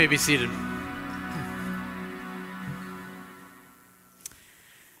You may be seated.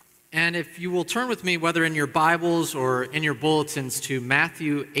 And if you will turn with me, whether in your Bibles or in your bulletins, to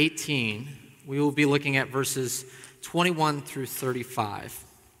Matthew 18, we will be looking at verses 21 through 35.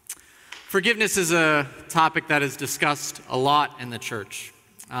 Forgiveness is a topic that is discussed a lot in the church.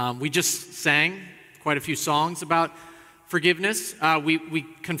 We just sang quite a few songs about forgiveness. We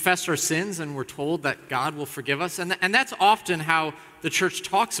confess our sins and we're told that God will forgive us. And that's often how the church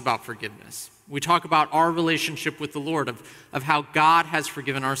talks about forgiveness. We talk about our relationship with the Lord, of how God has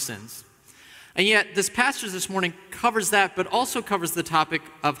forgiven our sins. And yet, this passage this morning covers that, but also covers the topic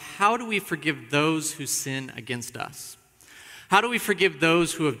of how do we forgive those who sin against us? How do we forgive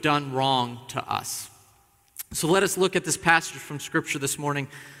those who have done wrong to us? So let us look at this passage from Scripture this morning,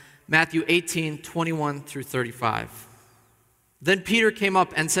 Matthew 18, 21 through 35. Then Peter came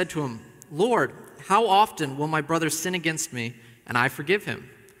up and said to him, "Lord, how often will my brother sin against me, and I forgive him?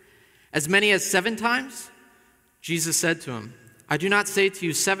 As many as 7 times? Jesus said to him, I do not say to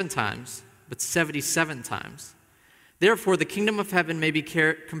you 7 times, but 77 times. Therefore, the kingdom of heaven may be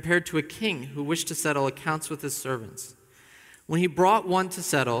compared to a king who wished to settle accounts with his servants. When he brought one to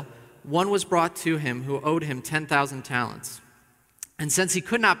settle, one was brought to him who owed him 10,000 talents. And since he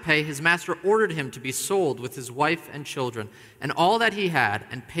could not pay, his master ordered him to be sold with his wife and children, and all that he had,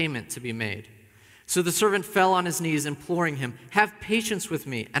 and payment to be made. So the servant fell on his knees, imploring him, 'Have patience with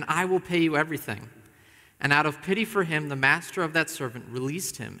me, and I will pay you everything.' And out of pity for him, the master of that servant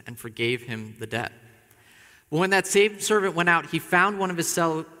released him and forgave him the debt. But when that same servant went out, he found one of his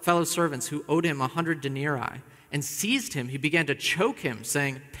fellow servants who owed him 100 denarii, and seized him. He began to choke him,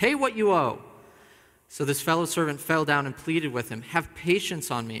 saying, 'Pay what you owe.' So this fellow servant fell down and pleaded with him, 'Have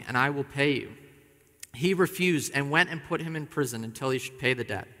patience on me, and I will pay you.' He refused and went and put him in prison until he should pay the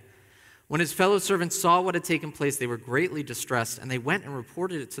debt. When his fellow servants saw what had taken place, they were greatly distressed, and they went and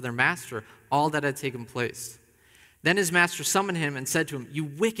reported it to their master, all that had taken place. Then his master summoned him and said to him, 'You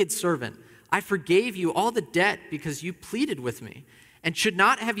wicked servant, I forgave you all the debt because you pleaded with me. And should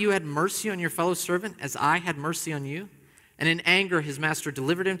not have you had mercy on your fellow servant as I had mercy on you?' And in anger his master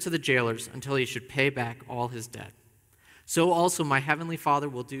delivered him to the jailers until he should pay back all his debt. So also my heavenly Father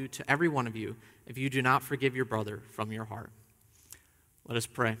will do to every one of you if you do not forgive your brother from your heart." Let us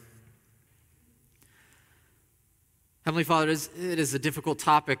pray. Heavenly Father, it is a difficult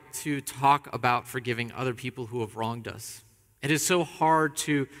topic to talk about forgiving other people who have wronged us. It is so hard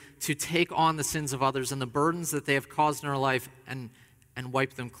to take on the sins of others and the burdens that they have caused in our life and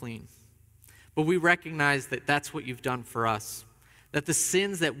wipe them clean. But we recognize that that's what you've done for us, that the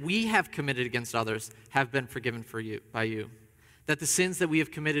sins that we have committed against others have been forgiven by you, that the sins that we have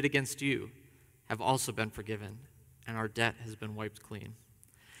committed against you have also been forgiven, and our debt has been wiped clean.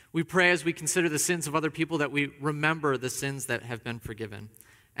 We pray as we consider the sins of other people that we remember the sins that have been forgiven.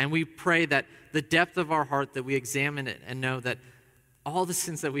 And we pray that the depth of our heart, that we examine it and know that all the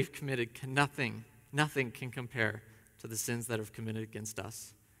sins that we've committed nothing can compare to the sins that have committed against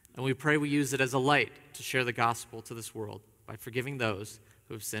us. And we pray we use it as a light to share the gospel to this world by forgiving those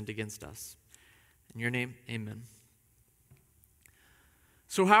who have sinned against us. In your name, amen.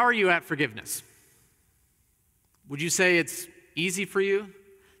 So how are you at forgiveness? Would you say it's easy for you?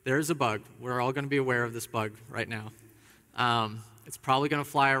 There's a bug. We're all going to be aware of this bug right now. It's probably going to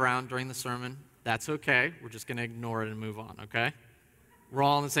fly around during the sermon. That's okay. We're just going to ignore it and move on, okay? We're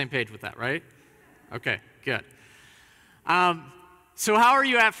all on the same page with that, right? Okay, good. So how are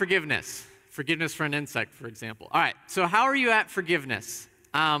you at forgiveness? Forgiveness for an insect, for example. All right, so how are you at forgiveness?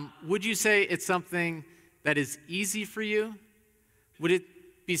 Would you say it's something that is easy for you? Would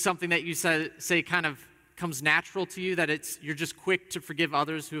it be something that you say kind of comes natural to you, that you're just quick to forgive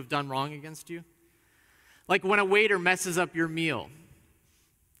others who have done wrong against you? Like when a waiter messes up your meal,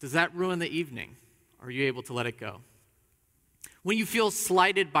 does that ruin the evening? Or are you able to let it go? When you feel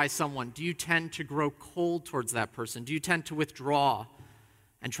slighted by someone, do you tend to grow cold towards that person? Do you tend to withdraw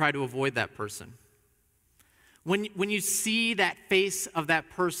and try to avoid that person? When you see that face of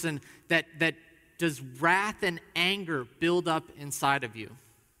that person, that does wrath and anger build up inside of you?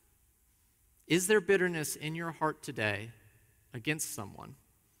 Is there bitterness in your heart today against someone?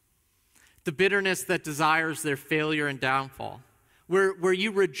 The bitterness that desires their failure and downfall, where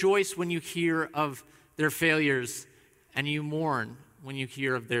you rejoice when you hear of their failures and you mourn when you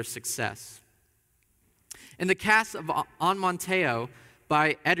hear of their success. In the Cask of Amanteio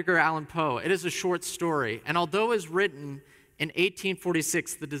by Edgar Allan Poe, it is a short story, and although it was written in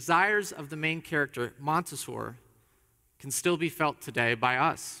 1846, the desires of the main character, Montesor, can still be felt today by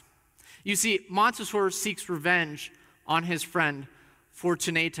us. You see, Montesor seeks revenge on his friend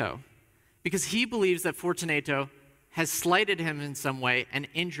Fortunato because he believes that Fortunato has slighted him in some way and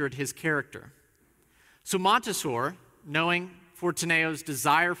injured his character. So Montesor, knowing Fortunao's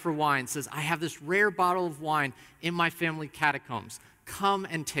desire for wine, says, I have this rare bottle of wine in my family catacombs. Come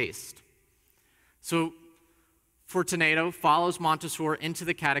and taste. So Fortunato follows Montesor into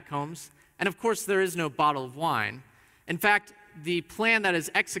the catacombs, and of course there is no bottle of wine. In fact, the plan that is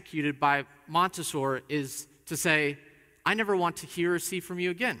executed by Montesor is to say, I never want to hear or see from you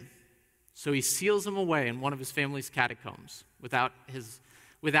again. So he seals him away in one of his family's catacombs without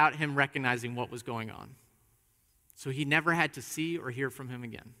him recognizing what was going on. So he never had to see or hear from him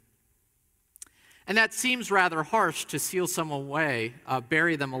again. And that seems rather harsh, to seal someone away,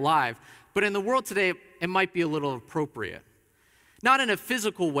 bury them alive. But in the world today, it might be a little appropriate. Not in a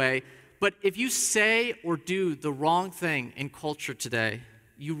physical way, but if you say or do the wrong thing in culture today,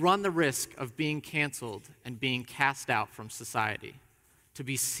 you run the risk of being canceled and being cast out from society, to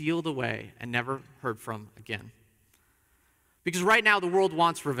be sealed away and never heard from again. Because right now the world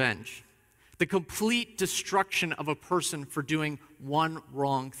wants revenge, the complete destruction of a person for doing one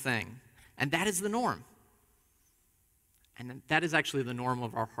wrong thing. And that is the norm. And that is actually the norm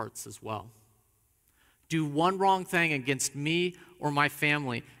of our hearts as well. Do one wrong thing against me or my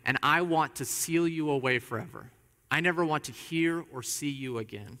family, and I want to seal you away forever. I never want to hear or see you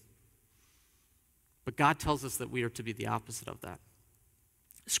again. But God tells us that we are to be the opposite of that.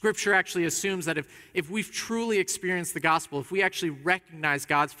 Scripture actually assumes that if we've truly experienced the gospel, if we actually recognize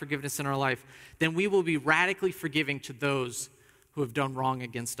God's forgiveness in our life, then we will be radically forgiving to those who have done wrong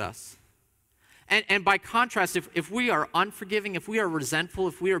against us. And by contrast, if we are unforgiving, if we are resentful,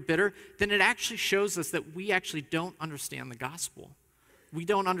 if we are bitter, then it actually shows us that we actually don't understand the gospel. We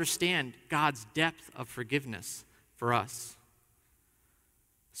don't understand God's depth of forgiveness for us.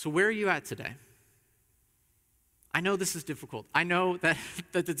 So where are you at today? I know this is difficult. I know that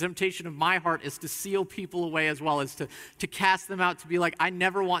the temptation of my heart is to seal people away as well, as to cast them out, to be like, I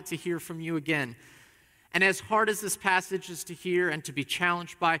never want to hear from you again. And as hard as this passage is to hear and to be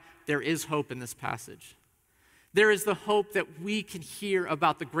challenged by, there is hope in this passage. There is the hope that we can hear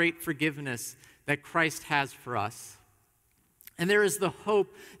about the great forgiveness that Christ has for us. And there is the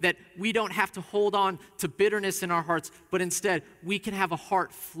hope that we don't have to hold on to bitterness in our hearts, but instead we can have a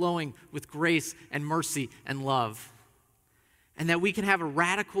heart flowing with grace and mercy and love. And that we can have a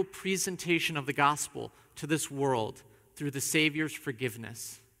radical presentation of the gospel to this world through the Savior's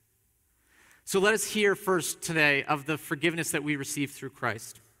forgiveness. So let us hear first today of the forgiveness that we receive through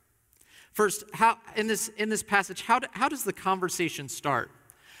Christ. First, in this passage, how does the conversation start?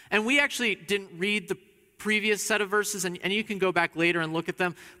 And we actually didn't read the previous set of verses, and you can go back later and look at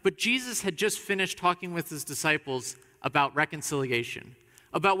them, but Jesus had just finished talking with his disciples about reconciliation,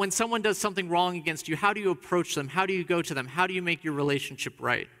 about when someone does something wrong against you, how do you approach them? How do you go to them? How do you make your relationship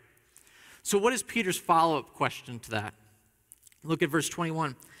right? So what is Peter's follow-up question to that? Look at verse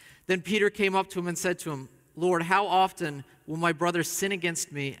 21. Then Peter came up to him and said to him, Lord, how often will my brother sin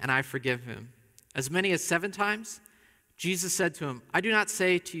against me and I forgive him? As many as 7 times? Jesus said to him, I do not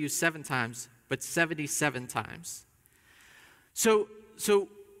say to you 7 times, but 77 times. So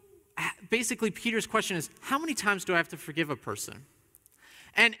basically Peter's question is, how many times do I have to forgive a person?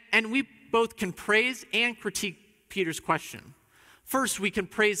 And we both can praise and critique Peter's question. First, we can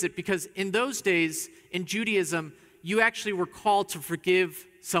praise it because in those days, in Judaism, you actually were called to forgive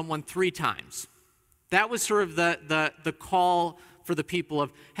someone 3 times. That was sort of the call for the people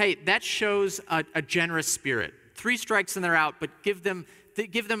of, hey, that shows a generous spirit. 3 strikes and they're out, but give them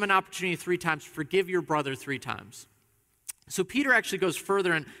an opportunity 3 times. Forgive your brother 3 times. So Peter actually goes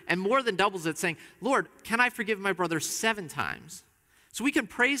further and more than doubles it, saying, Lord, can I forgive my brother 7 times? So we can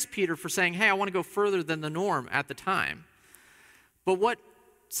praise Peter for saying, hey, I want to go further than the norm at the time. But what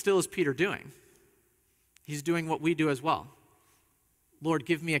still is Peter doing? He's doing what we do as well. Lord,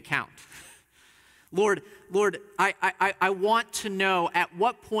 give me a count. Lord, I want to know at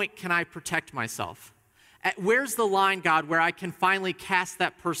what point can I protect myself? Where's the line, God, where I can finally cast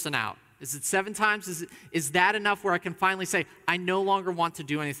that person out? Is it 7 times? Is that enough where I can finally say, I no longer want to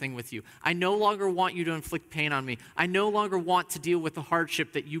do anything with you. I no longer want you to inflict pain on me. I no longer want to deal with the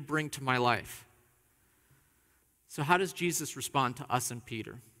hardship that you bring to my life. So how does Jesus respond to us and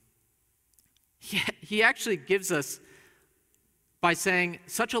Peter? He actually gives us by saying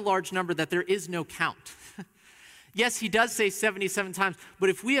such a large number that there is no count. Yes, he does say 77 times, but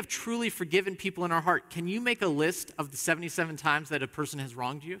if we have truly forgiven people in our heart, can you make a list of the 77 times that a person has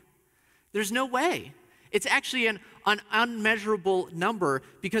wronged you? There's no way. It's actually an unmeasurable number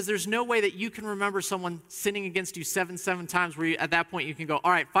because there's no way that you can remember someone sinning against you 77 times where at that point you can go,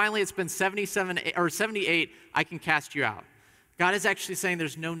 all right, finally it's been 77 or 78, I can cast you out. God is actually saying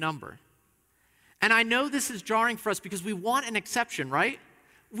there's no number. And I know this is jarring for us because we want an exception, right?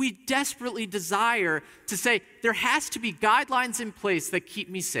 We desperately desire to say, there has to be guidelines in place that keep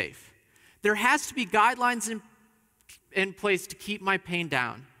me safe. There has to be guidelines in place to keep my pain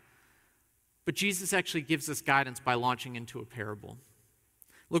down. But Jesus actually gives us guidance by launching into a parable.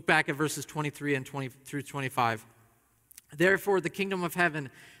 Look back at verses 23 and 20 through 25. Therefore, the kingdom of heaven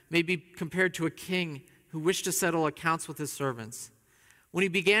may be compared to a king who wished to settle accounts with his servants. When he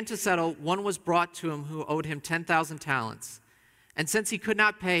began to settle, one was brought to him who owed him 10,000 talents. And since he could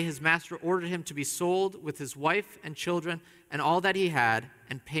not pay, his master ordered him to be sold with his wife and children and all that he had,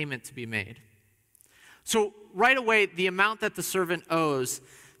 and payment to be made. So right away, the amount that the servant owes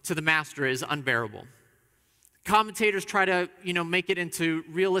to the master is unbearable. Commentators try to, make it into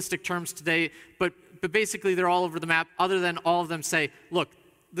realistic terms today, but basically they're all over the map, other than all of them say, look,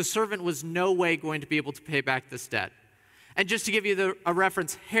 the servant was no way going to be able to pay back this debt. And just to give you a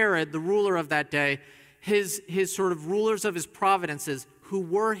reference, Herod, the ruler of that day, his sort of rulers of his provinces, who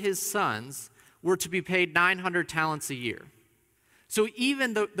were his sons, were to be paid 900 talents a year. So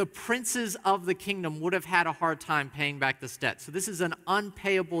even the princes of the kingdom would have had a hard time paying back this debt. So this is an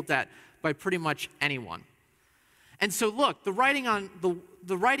unpayable debt by pretty much anyone. And so look, the writing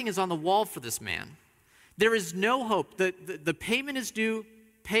is on the wall for this man. There is no hope. The payment is due.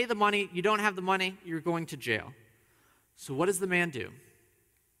 Pay the money. You don't have the money, you're going to jail. So what does the man do?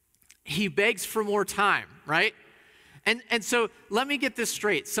 He begs for more time, right? And so let me get this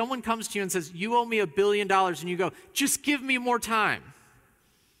straight. Someone comes to you and says, you owe me $1 billion, and you go, just give me more time.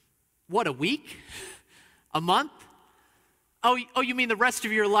 What, a week? A month? Oh, you mean the rest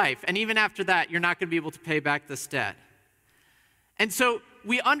of your life, and even after that, you're not going to be able to pay back this debt. And so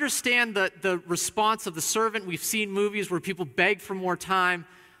we understand the response of the servant. We've seen movies where people beg for more time.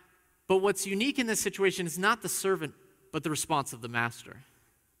 But what's unique in this situation is not the servant, but the response of the master.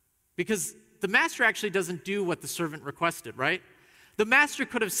 Because the master actually doesn't do what the servant requested, right? The master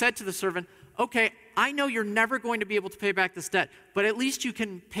could have said to the servant, okay, I know you're never going to be able to pay back this debt, but at least you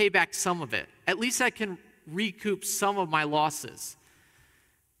can pay back some of it. At least I can recoup some of my losses.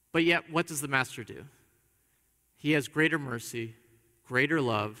 But yet, what does the master do? He has greater mercy, greater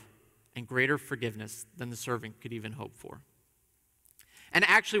love, and greater forgiveness than the servant could even hope for. And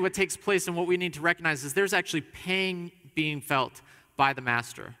actually what takes place and what we need to recognize is there's actually pain being felt by the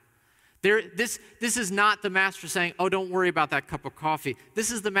master. This is not the master saying, oh, don't worry about that cup of coffee. This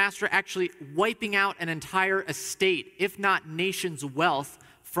is the master actually wiping out an entire estate, if not nation's wealth,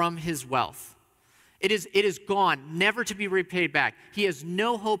 from his wealth. It is gone, never to be repaid back. He has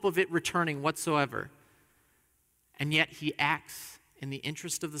no hope of it returning whatsoever. And yet he acts in the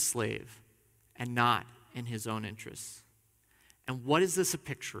interest of the slave and not in his own interests. And what is this a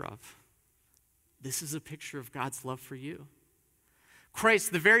picture of? This is a picture of God's love for you.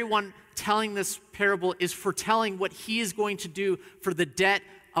 Christ, the very one telling this parable, is foretelling what he is going to do for the debt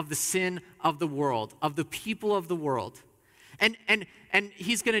of the sin of the world, of the people of the world. And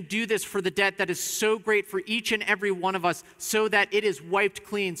he's going to do this for the debt that is so great for each and every one of us, so that it is wiped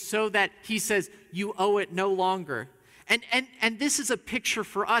clean, so that he says, you owe it no longer. And this is a picture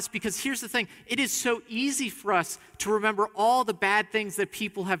for us, because here's the thing. It is so easy for us to remember all the bad things that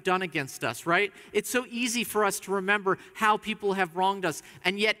people have done against us, right? It's so easy for us to remember how people have wronged us.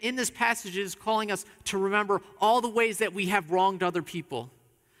 And yet in this passage, it is calling us to remember all the ways that we have wronged other people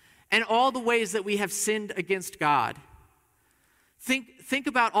and all the ways that we have sinned against God. Think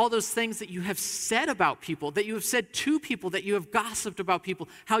about all those things that you have said about people, that you have said to people, that you have gossiped about people,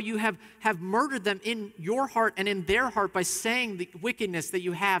 how you have murdered them in your heart and in their heart by saying the wickedness that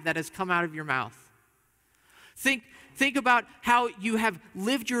you have that has come out of your mouth. Think about how you have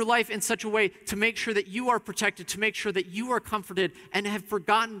lived your life in such a way to make sure that you are protected, to make sure that you are comforted, and have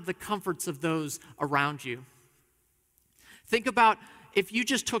forgotten the comforts of those around you. Think about if you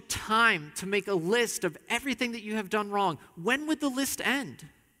just took time to make a list of everything that you have done wrong, when would the list end?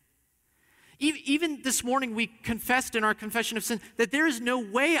 Even this morning, we confessed in our confession of sin that there is no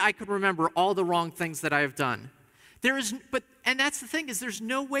way I could remember all the wrong things that I have done. And that's the thing, is there's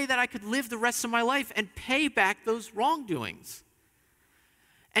no way that I could live the rest of my life and pay back those wrongdoings.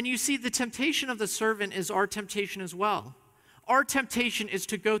 And you see, the temptation of the servant is our temptation as well. Our temptation is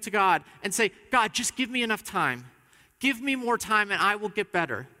to go to God and say, God, just give me enough time. Give me more time and I will get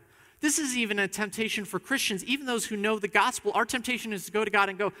better. This is even a temptation for Christians, even those who know the gospel. Our temptation is to go to God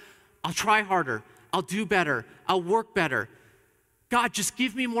and go, I'll try harder. I'll do better. I'll work better. God, just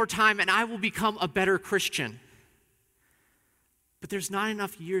give me more time and I will become a better Christian. But there's not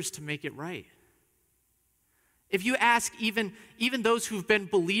enough years to make it right. If you ask even those who've been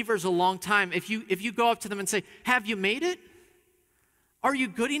believers a long time, if you go up to them and say, have you made it? Are you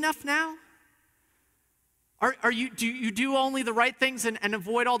good enough now? Do you do only the right things and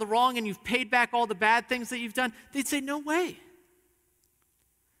avoid all the wrong, and you've paid back all the bad things that you've done? They'd say, no way.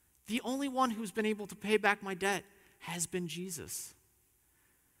 The only one who's been able to pay back my debt has been Jesus.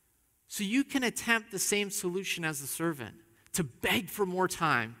 So you can attempt the same solution as the servant, to beg for more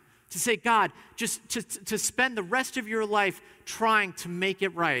time, to say, God, just to spend the rest of your life trying to make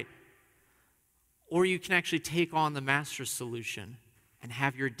it right. Or you can actually take on the master's solution and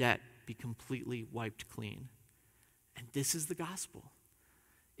have your debt be completely wiped clean. And this is the gospel,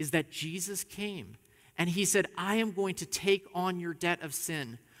 is that Jesus came and he said, I am going to take on your debt of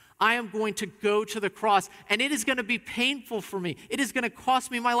sin. I am going to go to the cross, and it is going to be painful for me. It is going to cost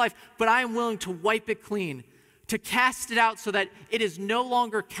me my life, but I am willing to wipe it clean, to cast it out so that it is no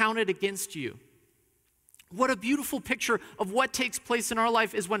longer counted against you. What a beautiful picture of what takes place in our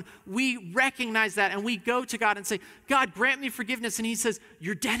life is when we recognize that and we go to God and say, God, grant me forgiveness. And he says,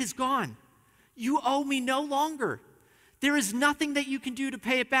 your debt is gone. You owe me no longer. There is nothing that you can do to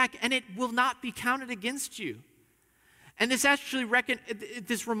pay it back, and it will not be counted against you. And this actually,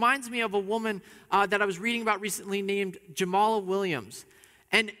 this reminds me of a woman that I was reading about recently named Jamala Williams.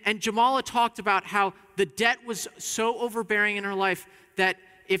 And Jamala talked about how the debt was so overbearing in her life that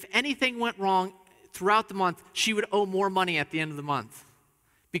if anything went wrong throughout the month, she would owe more money at the end of the month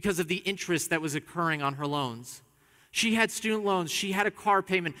because of the interest that was occurring on her loans. She had student loans, she had a car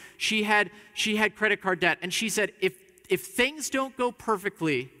payment, she had credit card debt, and she said, if things don't go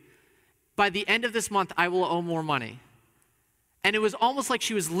perfectly, by the end of this month, I will owe more money. And it was almost like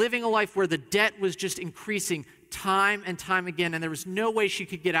she was living a life where the debt was just increasing time and time again, and there was no way she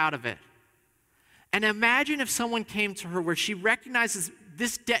could get out of it. And imagine if someone came to her where she recognizes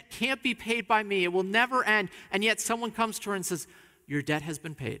this debt can't be paid by me, it will never end, and yet someone comes to her and says, your debt has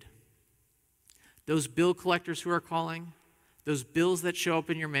been paid. Those bill collectors who are calling, those bills that show up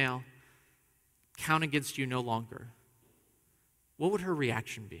in your mail, count against you no longer. What would her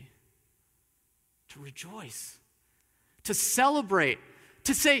reaction be? To rejoice. To celebrate,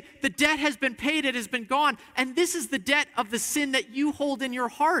 to say the debt has been paid, it has been gone, and this is the debt of the sin that you hold in your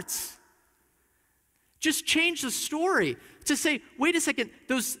hearts. Just change the story to say, wait a second,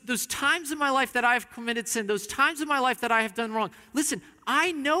 those times in my life that I have committed sin, those times in my life that I have done wrong, listen,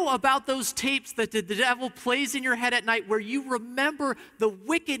 I know about those tapes that the devil plays in your head at night where you remember the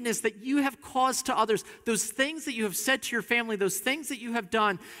wickedness that you have caused to others, those things that you have said to your family, those things that you have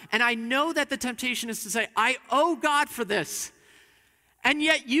done. And I know that the temptation is to say, I owe God for this. And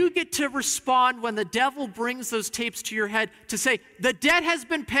yet you get to respond when the devil brings those tapes to your head to say, the debt has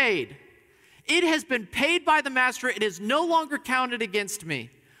been paid. It has been paid by the master. It is no longer counted against me.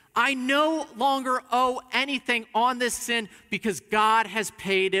 I no longer owe anything on this sin because God has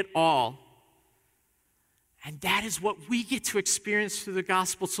paid it all. And that is what we get to experience through the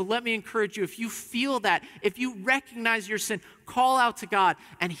gospel. So let me encourage you, if you feel that, if you recognize your sin, call out to God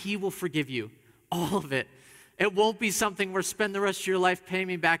and he will forgive you. All of it. It won't be something where spend the rest of your life paying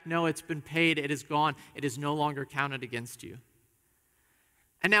me back. No, it's been paid. It is gone. It is no longer counted against you.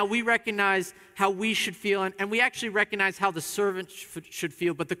 And now we recognize how we should feel, and we actually recognize how the servant should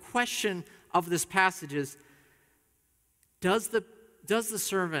feel. But the question of this passage is, does the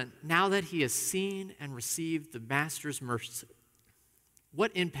servant, now that he has seen and received the master's mercy, what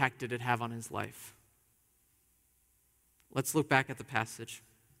impact did it have on his life? Let's look back at the passage.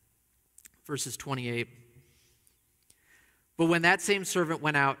 Verses 28. But when that same servant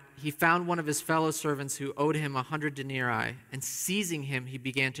went out, he found one of his fellow servants who owed him 100 denarii, and seizing him, he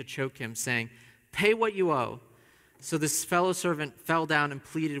began to choke him, saying, pay what you owe. So this fellow servant fell down and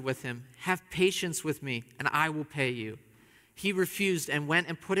pleaded with him, have patience with me, and I will pay you. He refused and went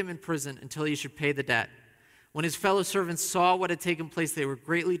and put him in prison until he should pay the debt. When his fellow servants saw what had taken place, they were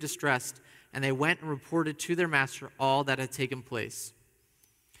greatly distressed, and they went and reported to their master all that had taken place.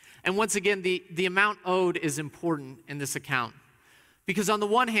 And once again, the amount owed is important in this account. Because on the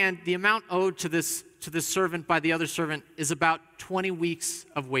one hand, the amount owed to this servant by the other servant is about 20 weeks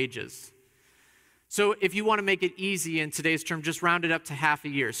of wages. So if you want to make it easy in today's term, just round it up to half a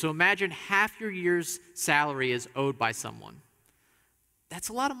year. So imagine half your year's salary is owed by someone. That's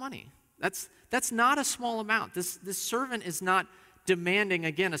a lot of money. That's not a small amount. This servant is not demanding,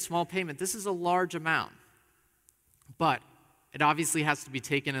 again, a small payment. This is a large amount. But it obviously has to be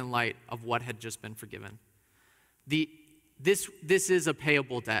taken in light of what had just been forgiven. This is a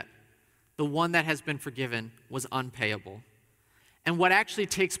payable debt. The one that has been forgiven was unpayable. And what actually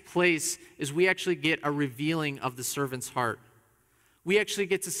takes place is we actually get a revealing of the servant's heart. We actually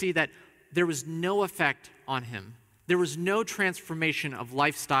get to see that there was no effect on him. There was no transformation of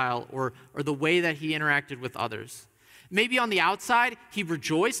lifestyle or the way that he interacted with others. Maybe on the outside, he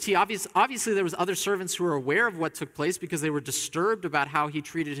rejoiced. Obviously, there was other servants who were aware of what took place because they were disturbed about how he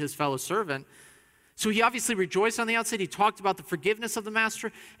treated his fellow servant. So he obviously rejoiced on the outside. He talked about the forgiveness of the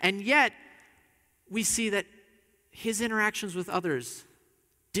master. And yet, we see that his interactions with others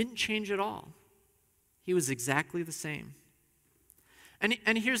didn't change at all. He was exactly the same.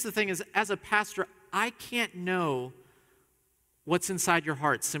 And here's the thing is, as a pastor, I can't know what's inside your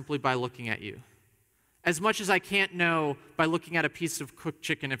heart simply by looking at you. As much as I can't know by looking at a piece of cooked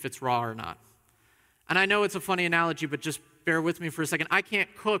chicken if it's raw or not. And I know it's a funny analogy, but just bear with me for a second. I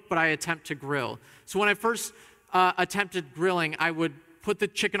can't cook, but I attempt to grill. So when I first attempted grilling, I would put the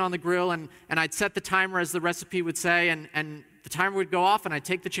chicken on the grill, and I'd set the timer as the recipe would say, and the timer would go off, and I'd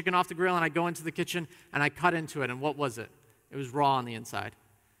take the chicken off the grill, and I'd go into the kitchen, and I'd cut into it, and what was it? It was raw on the inside.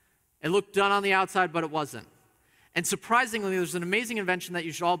 It looked done on the outside, but it wasn't. And surprisingly, there's an amazing invention that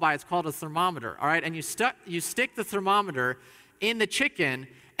you should all buy. It's called a thermometer, all right? And you stick the thermometer in the chicken,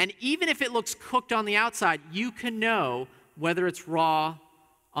 and even if it looks cooked on the outside, you can know whether it's raw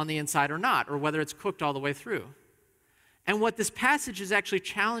on the inside or not, or whether it's cooked all the way through. And what this passage is actually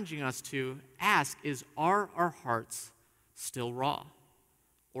challenging us to ask is, are our hearts still raw?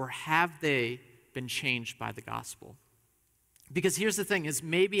 Or have they been changed by the gospel? Because here's the thing, is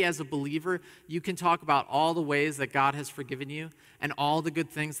maybe as a believer, you can talk about all the ways that God has forgiven you and all the good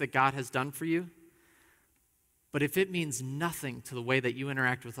things that God has done for you. But if it means nothing to the way that you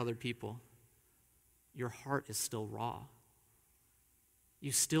interact with other people, your heart is still raw.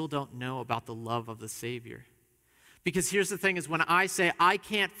 You still don't know about the love of the Savior. Because here's the thing, is when I say I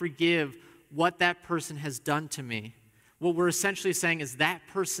can't forgive what that person has done to me, what we're essentially saying is that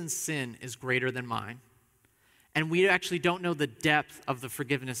person's sin is greater than mine. And we actually don't know the depth of the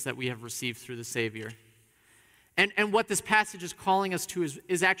forgiveness that we have received through the Savior. And what this passage is calling us to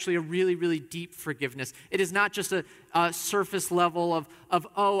is actually a really, really deep forgiveness. It is not just a surface level of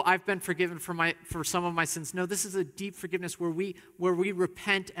oh, I've been forgiven for some of my sins. No, this is a deep forgiveness where we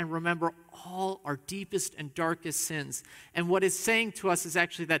repent and remember all our deepest and darkest sins. And what it's saying to us is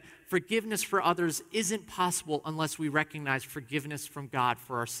actually that forgiveness for others isn't possible unless we recognize forgiveness from God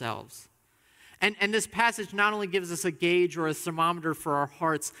for ourselves. And this passage not only gives us a gauge or a thermometer for our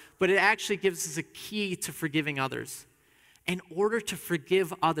hearts, but it actually gives us a key to forgiving others. In order to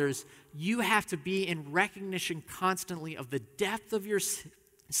forgive others, you have to be in recognition constantly of the depth of your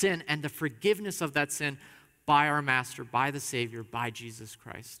sin and the forgiveness of that sin by our Master, by the Savior, by Jesus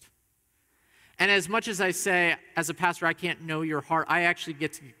Christ. And as much as I say, as a pastor, I can't know your heart, I actually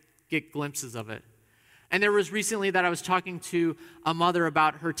get to get glimpses of it. And there was recently that I was talking to a mother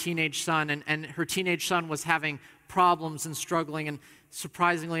about her teenage son, and her teenage son was having problems and struggling, and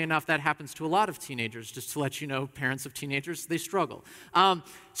surprisingly enough, that happens to a lot of teenagers. Just to let you know, parents of teenagers, they struggle.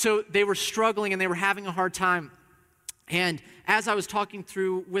 So they were struggling, and they were having a hard time. And as I was talking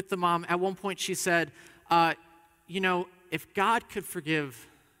through with the mom, at one point she said, if God could forgive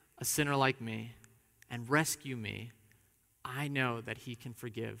a sinner like me and rescue me, I know that he can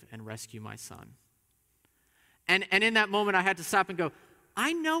forgive and rescue my son. And in that moment, I had to stop and go,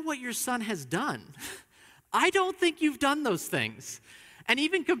 I know what your son has done. I don't think you've done those things. And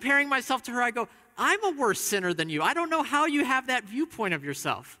even comparing myself to her, I go, I'm a worse sinner than you. I don't know how you have that viewpoint of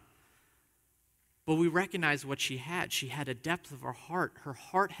yourself. But we recognize what she had. She had a depth of her heart. Her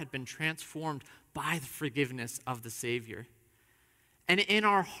heart had been transformed by the forgiveness of the Savior. And in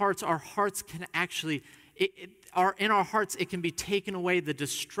our hearts can actually, in our hearts, it can be taken away, the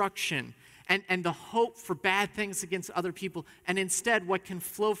destruction and the hope for bad things against other people. And instead, what can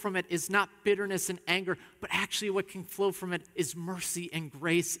flow from it is not bitterness and anger, but actually what can flow from it is mercy and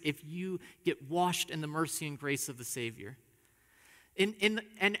grace if you get washed in the mercy and grace of the Savior. And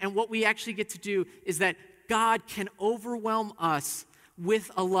what we actually get to do is that God can overwhelm us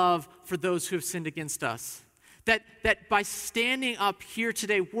with a love for those who have sinned against us. That by standing up here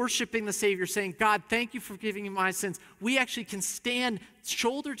today, worshiping the Savior, saying, God, thank you for forgiving me my sins, we actually can stand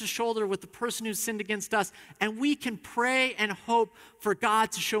shoulder to shoulder with the person who sinned against us, and we can pray and hope for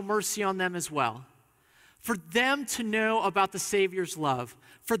God to show mercy on them as well. For them to know about the Savior's love,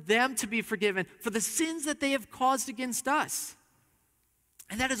 for them to be forgiven, for the sins that they have caused against us.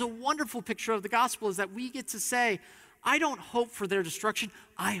 And that is a wonderful picture of the gospel, is that we get to say, I don't hope for their destruction,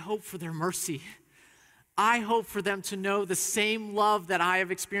 I hope for their mercy. I hope for them to know the same love that I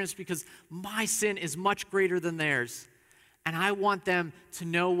have experienced because my sin is much greater than theirs. And I want them to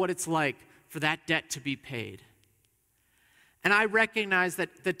know what it's like for that debt to be paid. And I recognize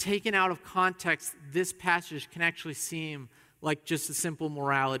that taken out of context, this passage can actually seem like just a simple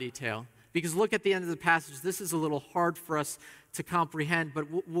morality tale. Because look at the end of the passage. This is a little hard for us to comprehend, but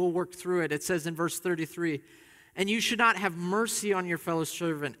we'll work through it. It says in verse 33, And you should not have mercy on your fellow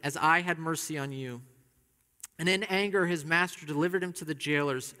servant as I had mercy on you. And in anger his master delivered him to the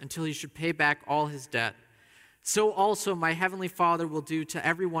jailers until he should pay back all his debt. So also my heavenly Father will do to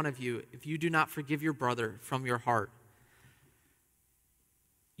every one of you if you do not forgive your brother from your heart.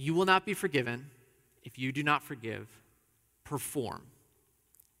 You will not be forgiven if you do not forgive. Perform.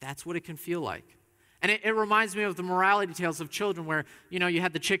 That's what it can feel like. And it reminds me of the morality tales of children where, you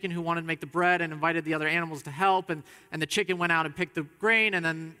had the chicken who wanted to make the bread and invited the other animals to help, and the chicken went out and picked the grain and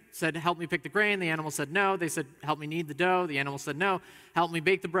then said, help me pick the grain. The animal said no. They said, help me knead the dough. The animal said no. Help me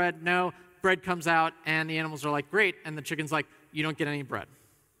bake the bread. No. Bread comes out, and the animals are like, great. And the chicken's like, you don't get any bread.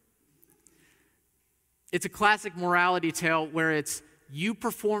 It's a classic morality tale where it's, you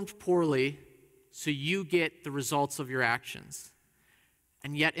performed poorly, so you get the results of your actions.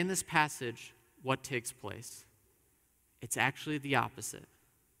 And yet in this passage, what takes place? It's actually the opposite.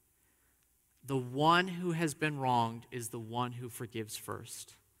 The one who has been wronged is the one who forgives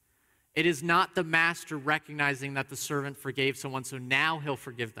first. It is not the master recognizing that the servant forgave someone, so now he'll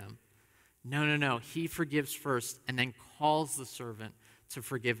forgive them. No. He forgives first and then calls the servant to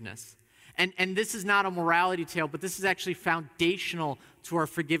forgiveness. And this is not a morality tale, but this is actually foundational to our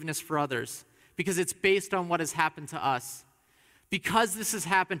forgiveness for others because it's based on what has happened to us. Because this has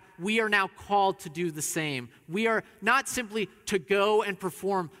happened, we are now called to do the same. We are not simply to go and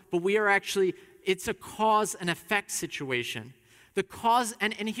perform, but we are actually, it's a cause and effect situation. The cause,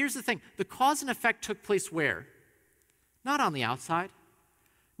 and here's the thing, the cause and effect took place where? Not on the outside.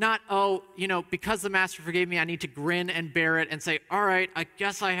 Not, because the master forgave me, I need to grin and bear it and say, all right, I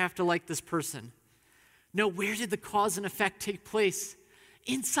guess I have to like this person. No, where did the cause and effect take place?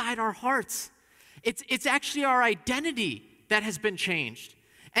 Inside our hearts. It's actually our identity that has been changed.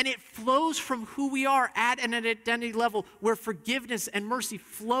 And it flows from who we are at an identity level where forgiveness and mercy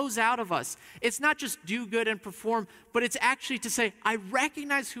flows out of us. It's not just do good and perform, but it's actually to say, I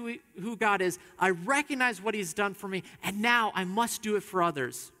recognize who God is, I recognize what he's done for me, and now I must do it for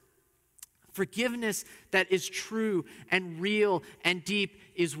others. Forgiveness that is true and real and deep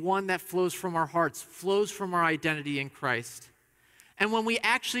is one that flows from our hearts, flows from our identity in Christ. And when we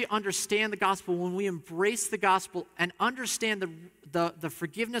actually understand the gospel, when we embrace the gospel and understand the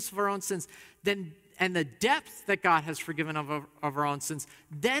forgiveness of our own sins, then and the depth that God has forgiven of our own sins,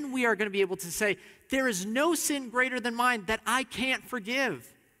 then we are going to be able to say, there is no sin greater than mine that I can't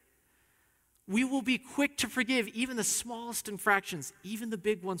forgive. We will be quick to forgive even the smallest infractions, even the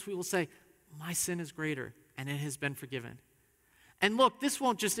big ones. We will say, my sin is greater and it has been forgiven. And look, this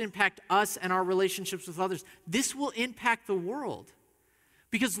won't just impact us and our relationships with others. This will impact the world.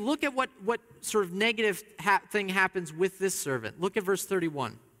 Because look at what sort of negative thing happens with this servant. Look at verse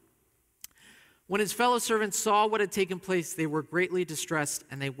 31. When his fellow servants saw what had taken place, they were greatly distressed,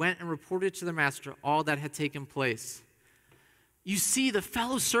 and they went and reported to their master all that had taken place. You see, the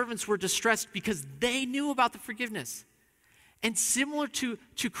fellow servants were distressed because they knew about the forgiveness. And similar to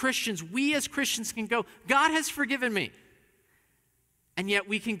Christians, we as Christians can go, God has forgiven me. And yet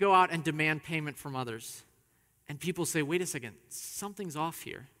we can go out and demand payment from others. And people say, wait a second, something's off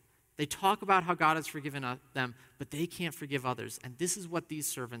here. They talk about how God has forgiven them, but they can't forgive others. And this is what these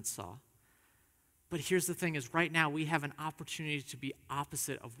servants saw. But here's the thing is right now we have an opportunity to be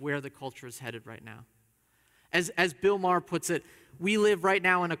opposite of where the culture is headed right now. As Bill Maher puts it, we live right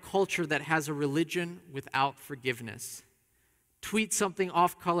now in a culture that has a religion without forgiveness. Tweet something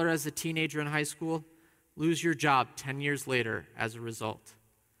off color as a teenager in high school, lose your job 10 years later as a result.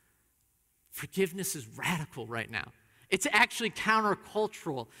 Forgiveness is radical right now. It's actually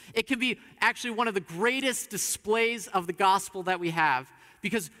countercultural. It can be actually one of the greatest displays of the gospel that we have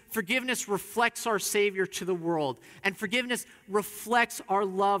because forgiveness reflects our Savior to the world, and forgiveness reflects our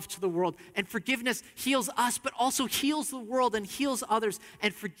love to the world, and forgiveness heals us but also heals the world and heals others,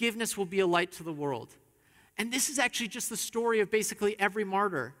 and forgiveness will be a light to the world. And this is actually just the story of basically every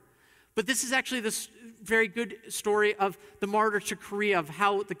martyr. But this is actually this very good story of the martyr to Korea, of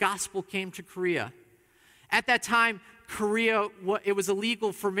how the gospel came to Korea. At that time, Korea, it was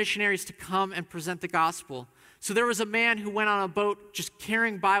illegal for missionaries to come and present the gospel. So there was a man who went on a boat just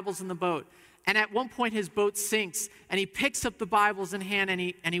carrying Bibles in the boat. And at one point his boat sinks and he picks up the Bibles in hand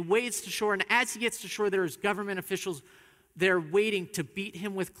and he wades to shore. And as he gets to shore, there's government officials there waiting to beat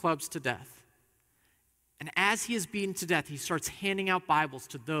him with clubs to death. And as he is beaten to death, he starts handing out Bibles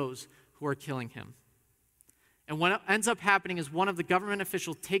to those who are killing him. And what ends up happening is one of the government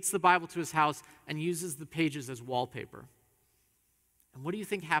officials takes the Bible to his house and uses the pages as wallpaper. And what do you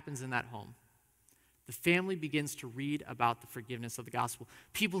think happens in that home? the family begins to read about the forgiveness of the gospel.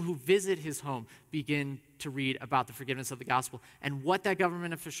 People who visit his home begin to read about the forgiveness of the gospel. And what that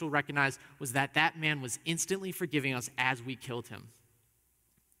government official recognized was that that man was instantly forgiving us as we killed him.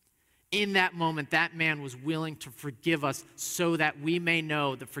 In that moment, that man was willing to forgive us so that we may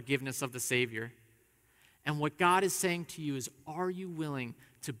know the forgiveness of the Savior. And what God is saying to you is, are you willing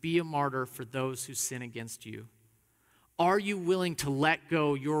to be a martyr for those who sin against you? Are you willing to let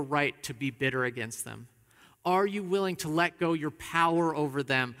go your right to be bitter against them? Are you willing to let go your power over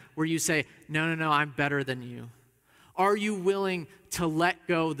them where you say, no, I'm better than you? Are you willing to let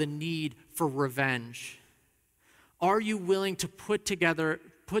go the need for revenge? Are you willing to put to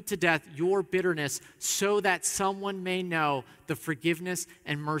death your bitterness so that someone may know the forgiveness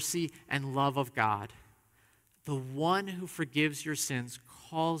and mercy and love of God? The one who forgives your sins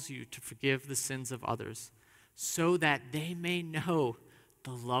calls you to forgive the sins of others, so that they may know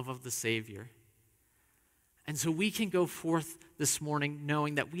the love of the Savior. And so we can go forth this morning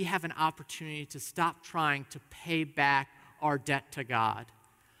knowing that we have an opportunity to stop trying to pay back our debt to God.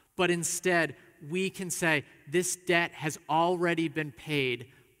 But instead, we can say, this debt has already been paid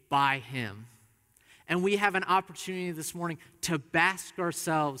by him. And we have an opportunity this morning to bask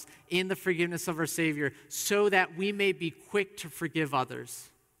ourselves in the forgiveness of our Savior so that we may be quick to forgive others.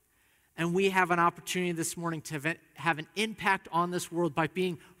 And we have an opportunity this morning to have an impact on this world by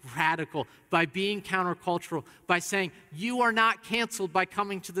being radical, by being countercultural, by saying, you are not canceled by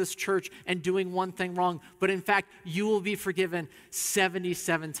coming to this church and doing one thing wrong, but in fact, you will be forgiven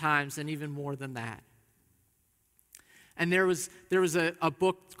 77 times and even more than that. And there was a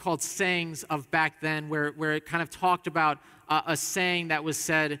book called Sayings of back then where it kind of talked about a saying that was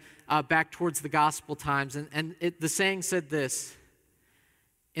said back towards the gospel times. And the saying said this: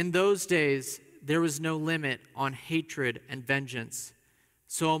 in those days, there was no limit on hatred and vengeance.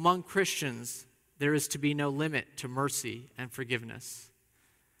 So among Christians, there is to be no limit to mercy and forgiveness.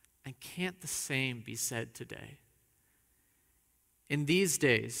 And can't the same be said today? In these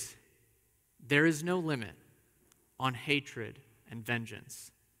days, there is no limit on hatred and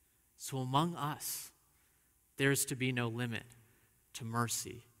vengeance. So among us, there is to be no limit to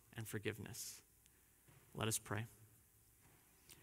mercy and forgiveness. Let us pray.